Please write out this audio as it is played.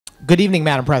Good evening,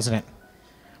 Madam President.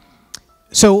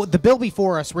 So the bill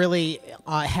before us really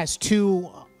has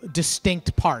two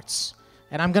distinct parts,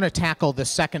 and I'm going to tackle the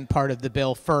second part of the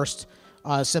bill first,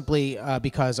 simply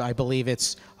because I believe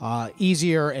it's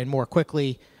easier and more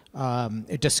quickly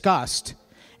discussed,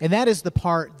 and that is the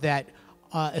part that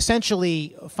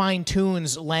essentially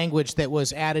fine-tunes language that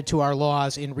was added to our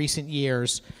laws in recent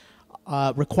years,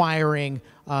 requiring,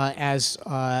 as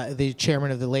the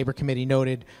chairman of the Labor Committee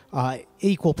noted,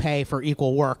 equal pay for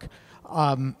equal work.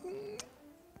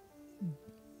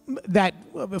 That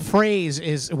phrase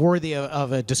is worthy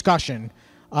of a discussion.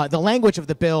 The language of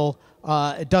the bill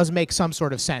does make some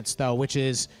sort of sense, though, which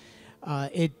is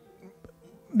it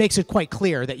makes it quite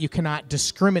clear that you cannot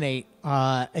discriminate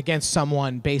against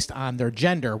someone based on their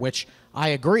gender, which I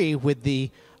agree with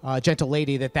the gentle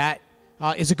lady that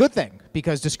is a good thing,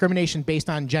 because discrimination based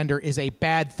on gender is a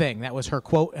bad thing. That was her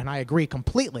quote, and I agree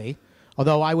completely,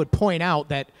 although I would point out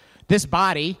that this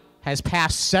body has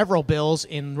passed several bills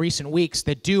in recent weeks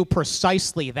that do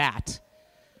precisely that.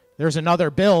 There's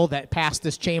another bill that passed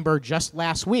this chamber just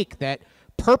last week that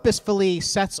purposefully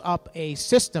sets up a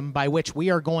system by which we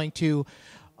are going to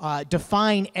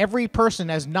define every person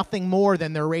as nothing more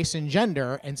than their race and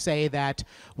gender, and say that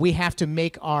we have to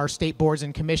make our state boards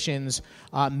and commissions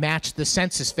match the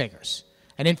census figures.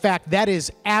 And in fact, that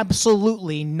is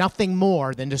absolutely nothing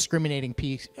more than discriminating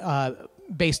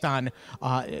based on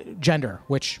gender,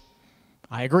 which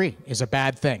I agree is a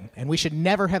bad thing. And we should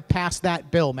never have passed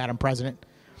that bill, Madam President.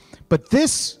 But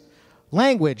this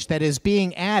language that is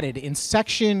being added in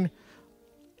section,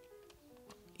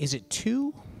 is it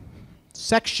 2?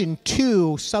 Section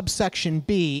 2, subsection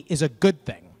B, is a good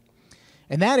thing.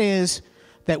 And that is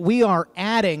that we are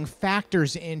adding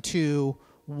factors into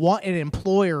what an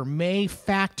employer may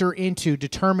factor into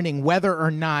determining whether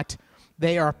or not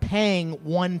they are paying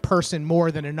one person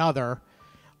more than another,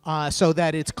 so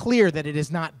that it's clear that it is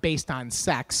not based on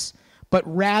sex, but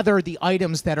rather the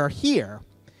items that are here.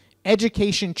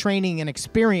 Education, training, and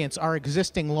experience are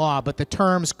existing law, but the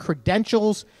terms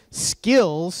credentials,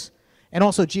 skills, and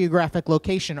also geographic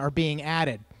location are being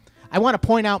added. I want to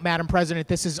point out, Madam President,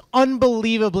 this is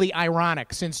unbelievably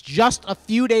ironic, since just a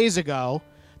few days ago,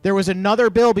 there was another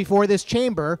bill before this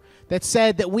chamber that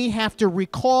said that we have to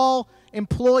recall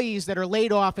employees that are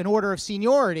laid off in order of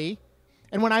seniority.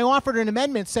 And when I offered an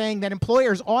amendment saying that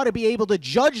employers ought to be able to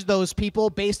judge those people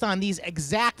based on these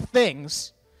exact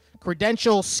things,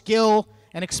 credential, skill,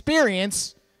 and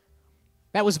experience,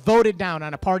 that was voted down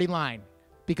on a party line,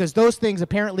 because those things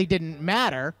apparently didn't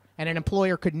matter, and an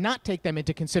employer could not take them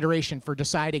into consideration for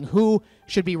deciding who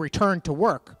should be returned to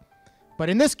work. But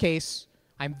in this case,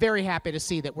 I'm very happy to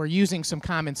see that we're using some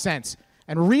common sense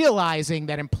and realizing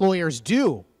that employers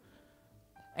do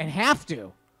and have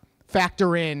to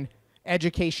factor in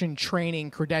education,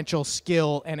 training, credential,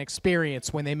 skill, and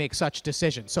experience when they make such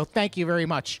decisions. So thank you very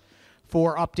much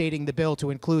for updating the bill to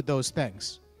include those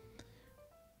things.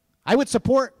 I would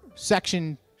support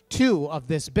Section 2 of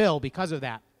this bill because of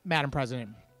that, Madam President.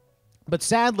 But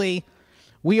sadly,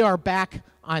 we are back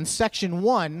on Section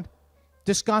 1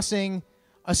 discussing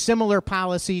a similar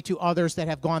policy to others that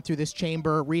have gone through this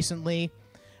chamber recently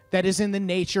that is in the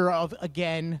nature of,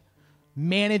 again,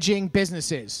 managing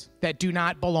businesses that do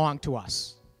not belong to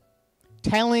us,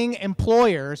 telling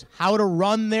employers how to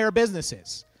run their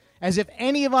businesses, as if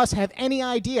any of us have any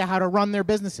idea how to run their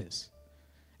businesses,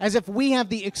 as if we have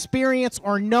the experience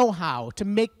or know-how to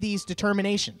make these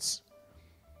determinations.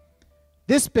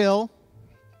 This bill,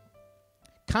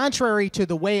 contrary to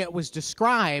the way it was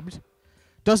described,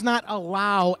 does not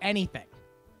allow anything.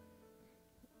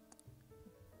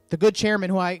 The good chairman,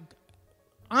 who I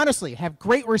honestly have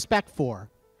great respect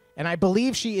for, and I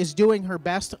believe she is doing her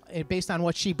best based on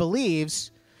what she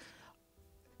believes,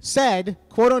 said,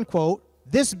 quote unquote,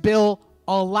 this bill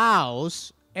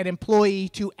allows an employee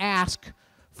to ask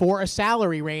for a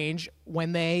salary range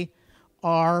when they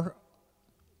are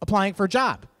applying for a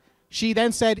job. She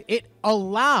then said it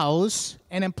allows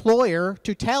an employer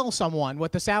to tell someone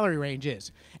what the salary range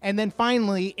is. And then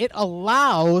finally, it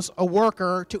allows a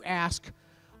worker to ask,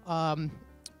 I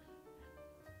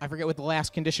forget what the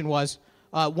last condition was,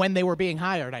 when they were being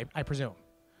hired, I presume.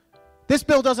 This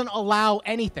bill doesn't allow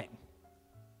anything.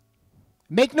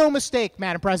 Make no mistake,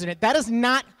 Madam President, that is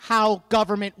not how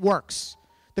government works.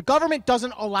 The government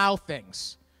doesn't allow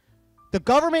things. The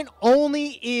government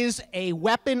only is a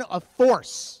weapon of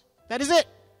force. That is it.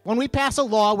 When we pass a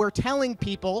law, we're telling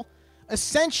people,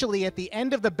 essentially at the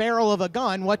end of the barrel of a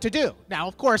gun, what to do. Now,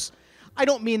 of course, I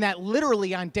don't mean that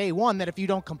literally on day one, that if you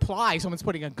don't comply, someone's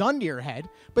putting a gun to your head,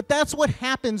 but that's what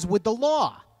happens with the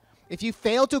law. If you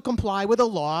fail to comply with a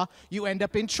law, you end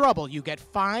up in trouble. You get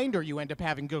fined, or you end up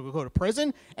having to go to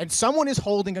prison, and someone is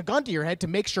holding a gun to your head to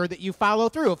make sure that you follow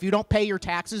through. If you don't pay your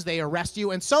taxes, they arrest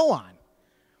you, and so on.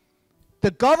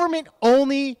 The government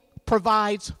only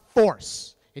provides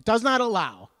force. It does not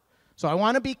allow. So I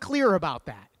want to be clear about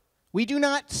that. We do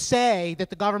not say that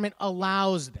the government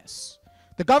allows this.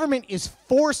 The government is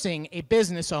forcing a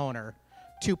business owner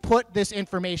to put this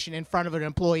information in front of an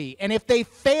employee. And if they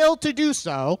fail to do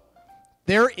so,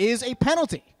 there is a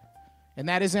penalty. And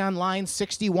that is on lines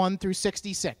 61 through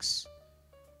 66.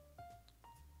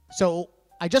 So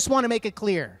I just want to make it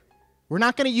clear. We're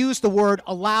not going to use the word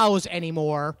allows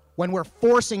anymore when we're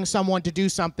forcing someone to do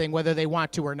something, whether they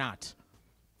want to or not.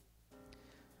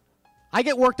 I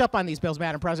get worked up on these bills,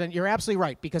 Madam President. You're absolutely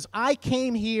right, because I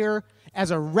came here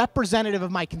as a representative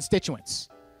of my constituents.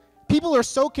 People are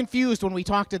so confused when we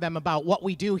talk to them about what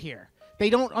we do here. They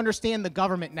don't understand the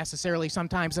government necessarily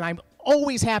sometimes, and I'm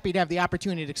always happy to have the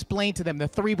opportunity to explain to them the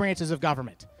three branches of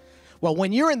government. Well,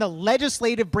 when you're in the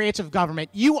legislative branch of government,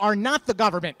 you are not the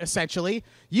government, essentially.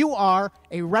 You are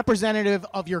a representative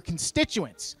of your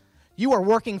constituents. You are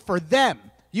working for them.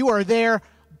 You are there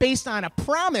based on a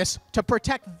promise to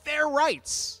protect their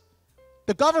rights.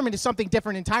 The government is something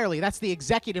different entirely. That's the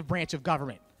executive branch of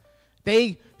government.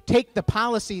 They take the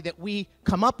policy that we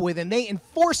come up with and they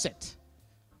enforce it.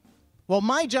 Well,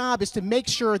 my job is to make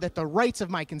sure that the rights of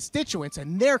my constituents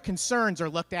and their concerns are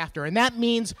looked after. And that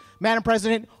means, Madam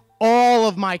President, all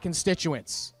of my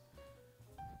constituents.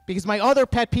 Because my other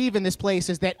pet peeve in this place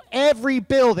is that every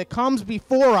bill that comes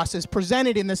before us is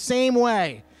presented in the same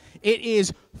way. It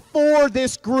is for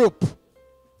this group.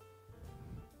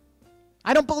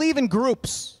 I don't believe in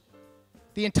groups.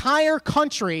 The entire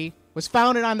country was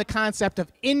founded on the concept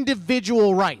of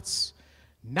individual rights,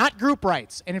 not group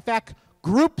rights. And in fact,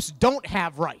 groups don't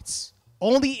have rights.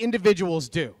 Only individuals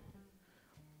do.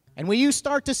 And when you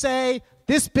start to say,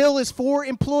 this bill is for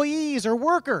employees or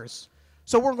workers,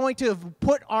 so we're going to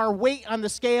put our weight on the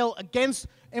scale against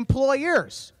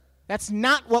employers, that's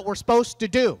not what we're supposed to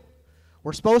do.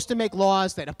 We're supposed to make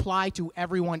laws that apply to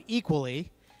everyone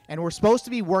equally, and we're supposed to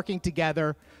be working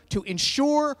together to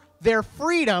ensure their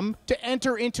freedom to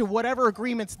enter into whatever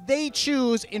agreements they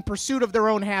choose in pursuit of their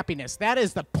own happiness. That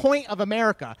is the point of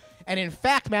America. And in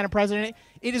fact, Madam President,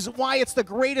 it is why it's the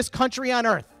greatest country on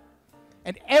earth.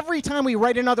 And every time we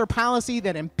write another policy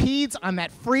that impedes on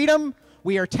that freedom,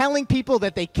 we are telling people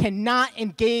that they cannot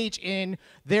engage in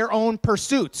their own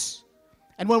pursuits.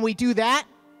 And when we do that,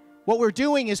 what we're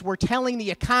doing is we're telling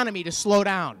the economy to slow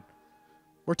down.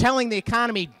 We're telling the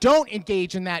economy, don't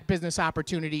engage in that business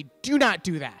opportunity. Do not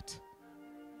do that.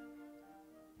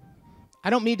 I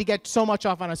don't mean to get so much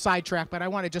off on a sidetrack, but I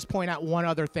want to just point out one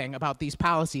other thing about these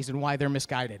policies and why they're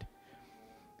misguided.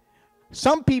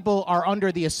 Some people are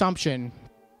under the assumption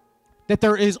that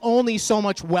there is only so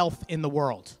much wealth in the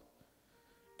world,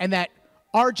 and that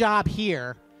our job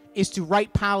here is to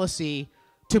write policy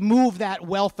to move that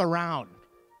wealth around,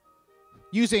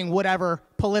 using whatever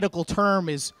political term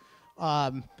is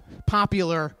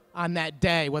popular on that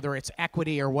day, whether it's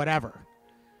equity or whatever.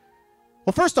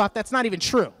 Well, first off, that's not even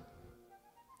true.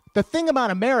 The thing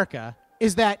about America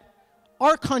is that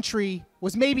our country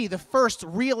was maybe the first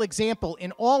real example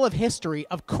in all of history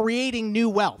of creating new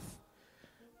wealth.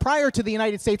 Prior to the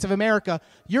United States of America,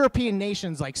 European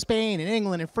nations like Spain and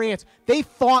England and France, they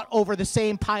fought over the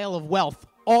same pile of wealth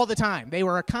all the time. They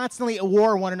were constantly at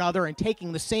war with one another and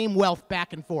taking the same wealth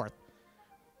back and forth.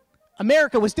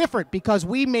 America was different because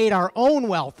we made our own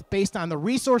wealth based on the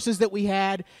resources that we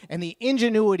had and the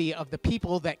ingenuity of the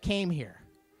people that came here.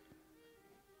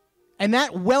 And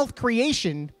that wealth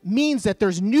creation means that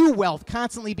there's new wealth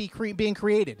constantly being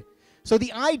created. So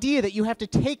the idea that you have to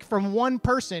take from one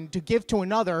person to give to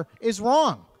another is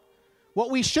wrong. What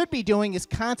we should be doing is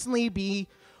constantly be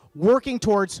working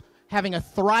towards having a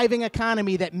thriving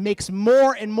economy that makes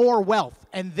more and more wealth,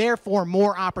 and therefore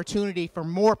more opportunity for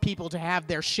more people to have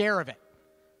their share of it.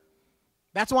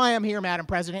 That's why I'm here, Madam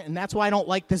President, and that's why I don't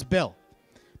like this bill.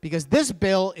 Because this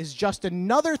bill is just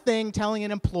another thing telling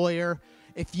an employer,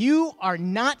 if you are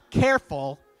not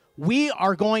careful, we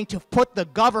are going to put the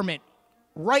government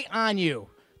right on you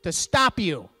to stop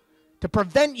you, to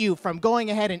prevent you from going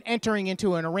ahead and entering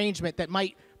into an arrangement that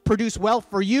might produce wealth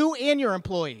for you and your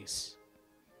employees.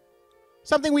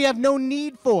 Something we have no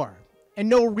need for and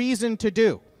no reason to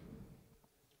do.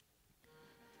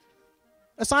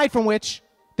 Aside from which,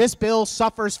 this bill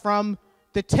suffers from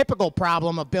the typical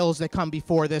problem of bills that come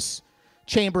before this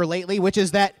chamber lately, which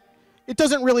is that it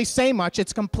doesn't really say much.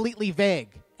 It's completely vague,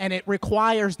 and it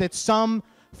requires that some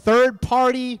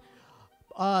third-party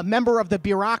member of the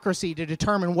bureaucracy to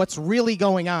determine what's really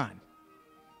going on.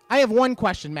 I have one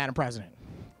question, Madam President.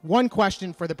 One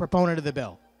question for the proponent of the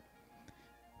bill.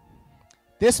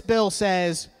 This bill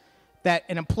says that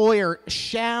an employer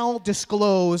shall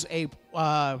disclose a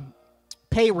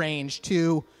pay range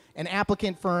to an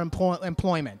applicant for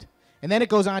employment. And then it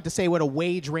goes on to say what a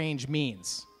wage range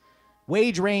means.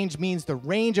 Wage range means the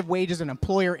range of wages an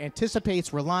employer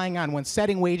anticipates relying on when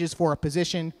setting wages for a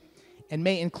position, and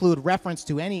may include reference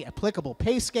to any applicable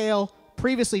pay scale,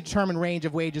 previously determined range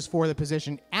of wages for the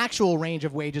position, actual range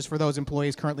of wages for those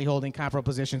employees currently holding comparable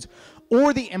positions,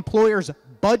 or the employer's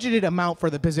budgeted amount for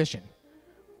the position.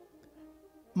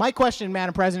 My question,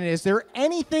 Madam President, is there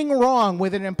anything wrong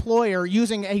with an employer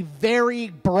using a very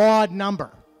broad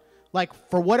number, like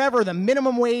for whatever the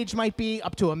minimum wage might be,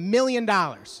 up to $1 million?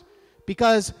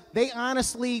 Because they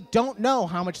honestly don't know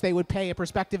how much they would pay a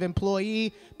prospective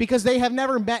employee, because they have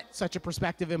never met such a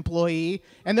prospective employee,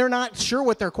 and they're not sure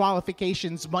what their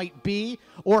qualifications might be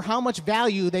or how much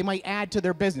value they might add to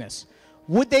their business.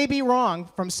 Would they be wrong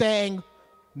from saying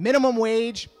minimum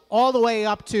wage all the way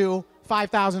up to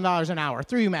 $5,000 an hour?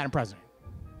 Through you, Madam President.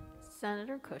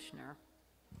 Senator Kushner.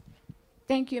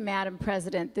 Thank you, Madam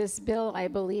President. This bill, I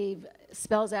believe,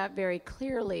 spells out very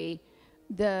clearly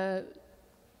the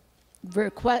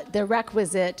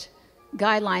requisite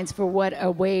guidelines for what a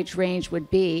wage range would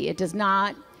be. It does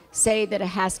not say that it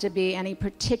has to be any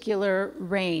particular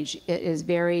range. It is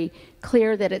very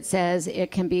clear that it says it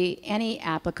can be any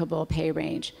applicable pay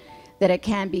range, that it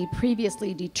can be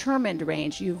previously determined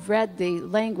range. You've read the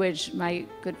language, my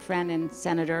good friend and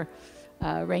Senator,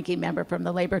 ranking member from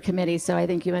the Labor Committee, so I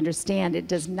think you understand it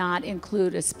does not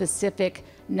include a specific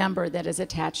number that is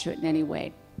attached to it in any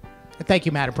way. Thank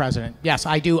you, Madam President. Yes,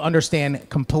 I do understand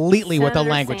completely what the Senator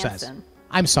language says. Sampson.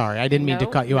 I'm sorry. I didn't mean to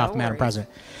cut you off, Madam worries.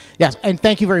 President. Yes, and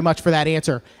thank you very much for that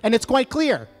answer. And it's quite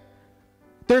clear.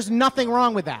 There's nothing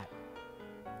wrong with that.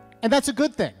 And that's a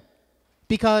good thing,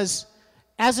 because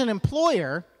as an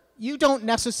employer, you don't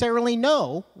necessarily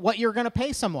know what you're going to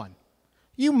pay someone.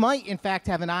 You might, in fact,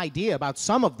 have an idea about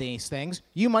some of these things.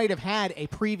 You might have had a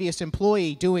previous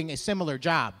employee doing a similar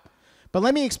job. But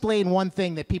let me explain one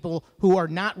thing that people who are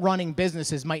not running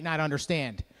businesses might not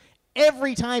understand.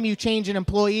 Every time you change an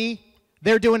employee,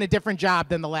 they're doing a different job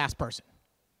than the last person.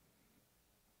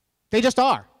 They just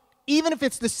are. Even if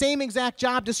it's the same exact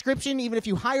job description, even if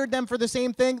you hired them for the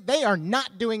same thing, they are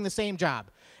not doing the same job.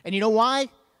 And you know why,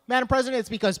 Madam President? It's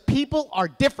because people are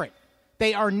different.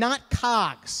 They are not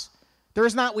cogs.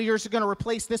 There's not, we're just going to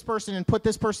replace this person and put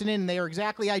this person in, and they are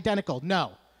exactly identical.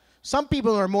 No. Some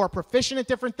people are more proficient at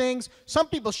different things. Some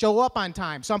people show up on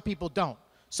time. Some people don't.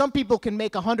 Some people can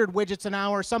make 100 widgets an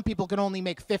hour. Some people can only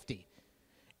make 50.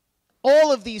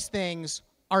 All of these things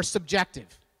are subjective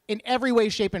in every way,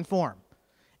 shape, and form.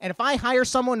 And if I hire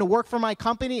someone to work for my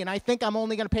company and I think I'm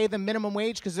only going to pay them minimum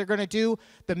wage because they're going to do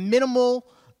the minimal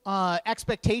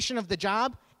expectation of the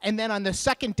job, and then on the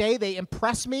second day they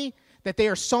impress me that they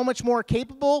are so much more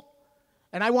capable,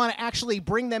 and I want to actually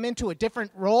bring them into a different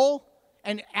role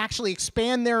and actually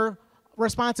expand their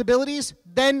responsibilities,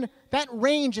 then that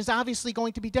range is obviously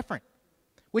going to be different,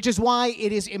 which is why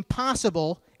it is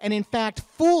impossible and, in fact,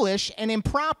 foolish and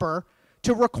improper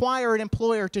to require an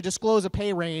employer to disclose a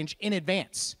pay range in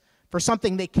advance for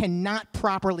something they cannot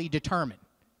properly determine.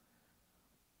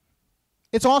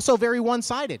 It's also very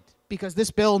one-sided, because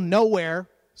this bill nowhere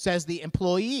says the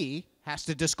employee has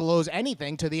to disclose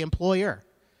anything to the employer.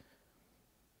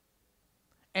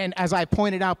 And as I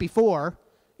pointed out before,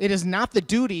 it is not the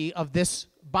duty of this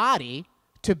body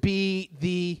to be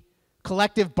the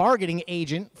collective bargaining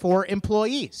agent for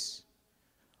employees.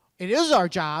 It is our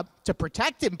job to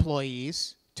protect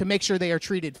employees, to make sure they are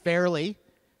treated fairly,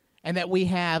 and that we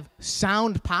have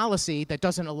sound policy that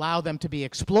doesn't allow them to be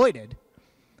exploited.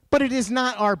 But it is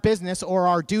not our business or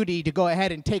our duty to go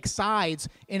ahead and take sides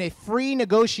in a free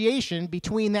negotiation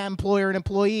between that employer and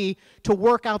employee to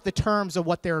work out the terms of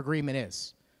what their agreement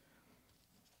is.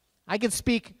 I could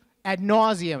speak ad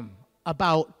nauseum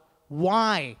about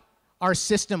why our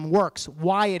system works,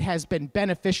 why it has been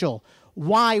beneficial,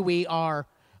 why we are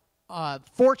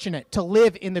fortunate to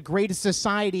live in the greatest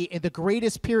society in the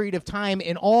greatest period of time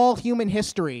in all human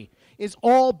history, is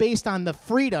all based on the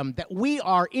freedom that we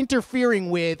are interfering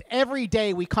with every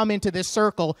day we come into this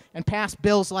circle and pass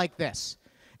bills like this.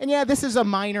 And yeah, this is a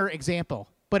minor example,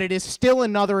 but it is still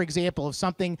another example of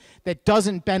something that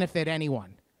doesn't benefit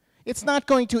anyone. It's not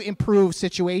going to improve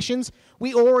situations.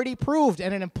 We already proved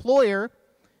that an employer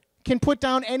can put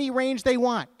down any range they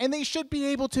want, and they should be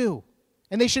able to.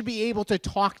 And they should be able to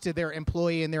talk to their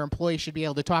employee, and their employee should be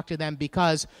able to talk to them,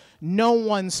 because no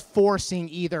one's forcing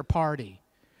either party.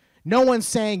 No one's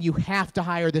saying you have to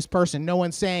hire this person. No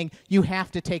one's saying you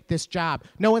have to take this job.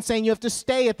 No one's saying you have to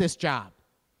stay at this job.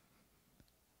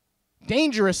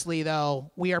 Dangerously,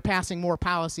 though, we are passing more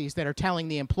policies that are telling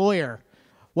the employer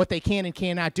what they can and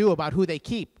cannot do about who they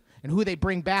keep and who they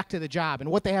bring back to the job and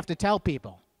what they have to tell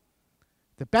people.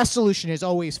 The best solution is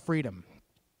always freedom.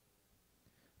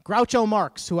 Groucho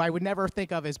Marx, who I would never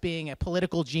think of as being a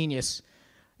political genius,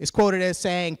 is quoted as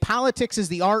saying, "Politics is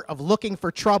the art of looking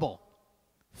for trouble,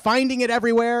 finding it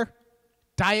everywhere,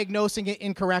 diagnosing it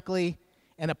incorrectly,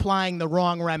 and applying the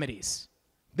wrong remedies."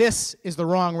 This is the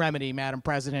wrong remedy, Madam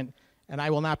President, and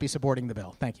I will not be supporting the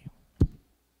bill. Thank you.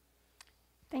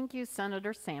 Thank you,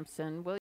 Senator Sampson.